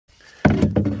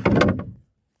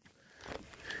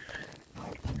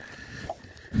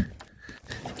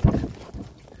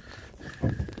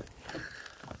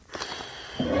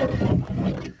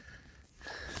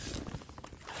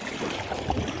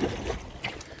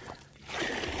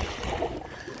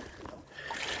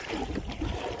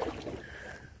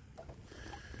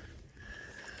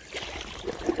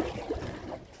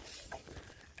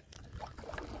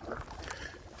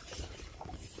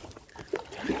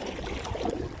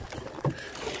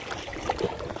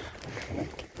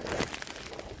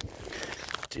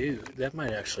That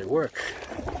might actually work.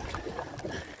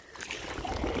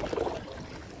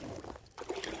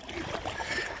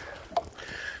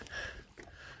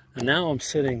 And now I'm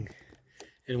sitting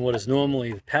in what is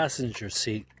normally the passenger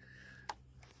seat,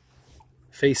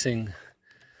 facing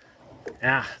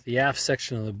the aft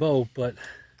section of the boat, but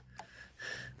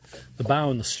the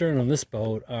bow and the stern on this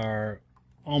boat are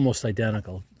almost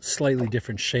identical. Slightly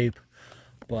different shape,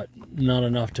 but not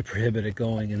enough to prohibit it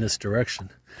going in this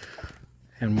direction.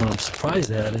 And what I'm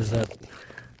surprised at is that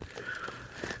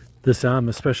this arm,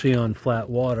 especially on flat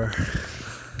water,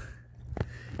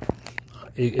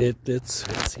 it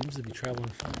seems to be traveling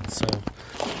fine. So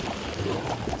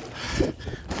if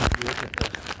you look at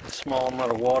the small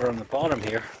amount of water on the bottom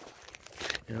here,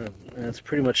 and it's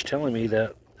pretty much telling me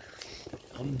that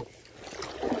I'm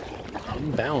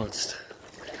balanced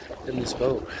in this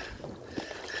boat.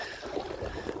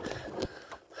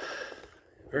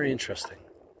 Very interesting.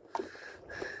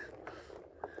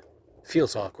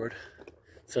 Feels awkward,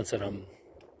 since that I'm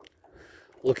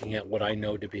looking at what I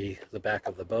know to be the back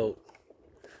of the boat,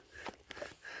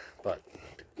 but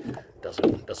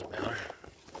doesn't matter.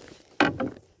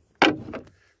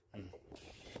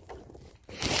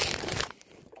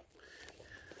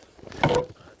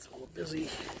 It's a little busy.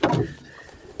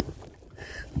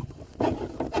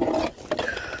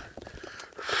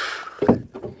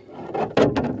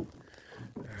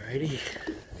 Alrighty,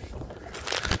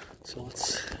 so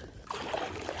let's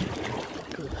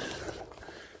go.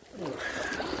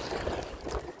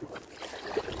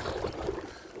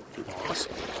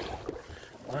 Awesome.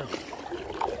 Wow.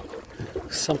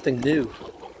 Something new.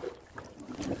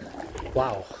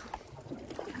 Wow.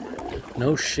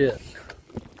 No shit.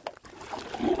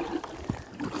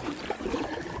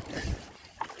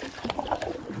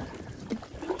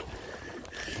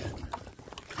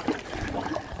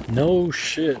 No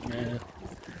shit, man.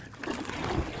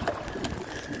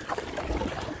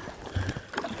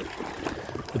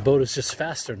 The boat is just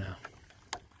faster now.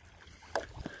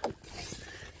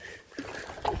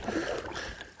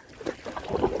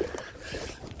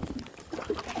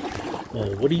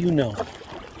 Well, what do you know?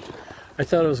 I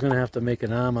thought I was going to have to make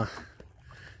an armor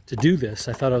to do this.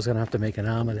 I thought I was going to have to make an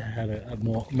armor that had a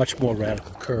much more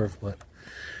radical curve, but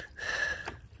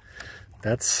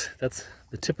that's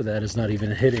the tip of that is not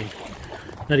even hitting,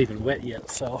 not even wet yet,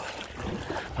 so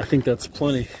I think that's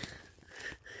plenty.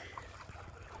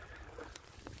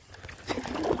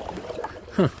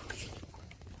 Huh.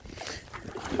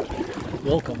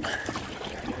 Welcome.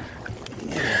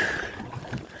 Yeah.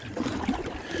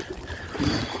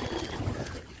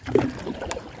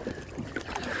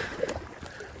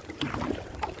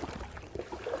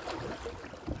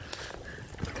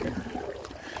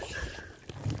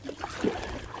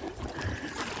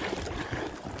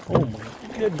 Oh my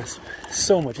goodness,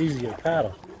 so much easier to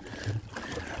paddle.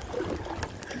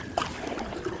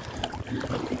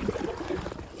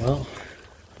 Well,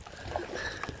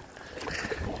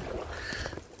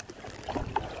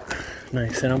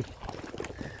 nice. And I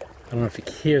don't know if you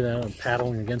can hear that, I'm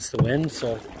paddling against the wind,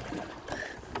 so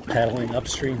paddling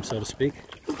upstream, so to speak.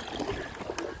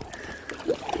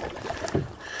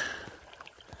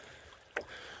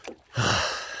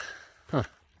 Huh.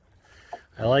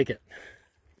 I like it.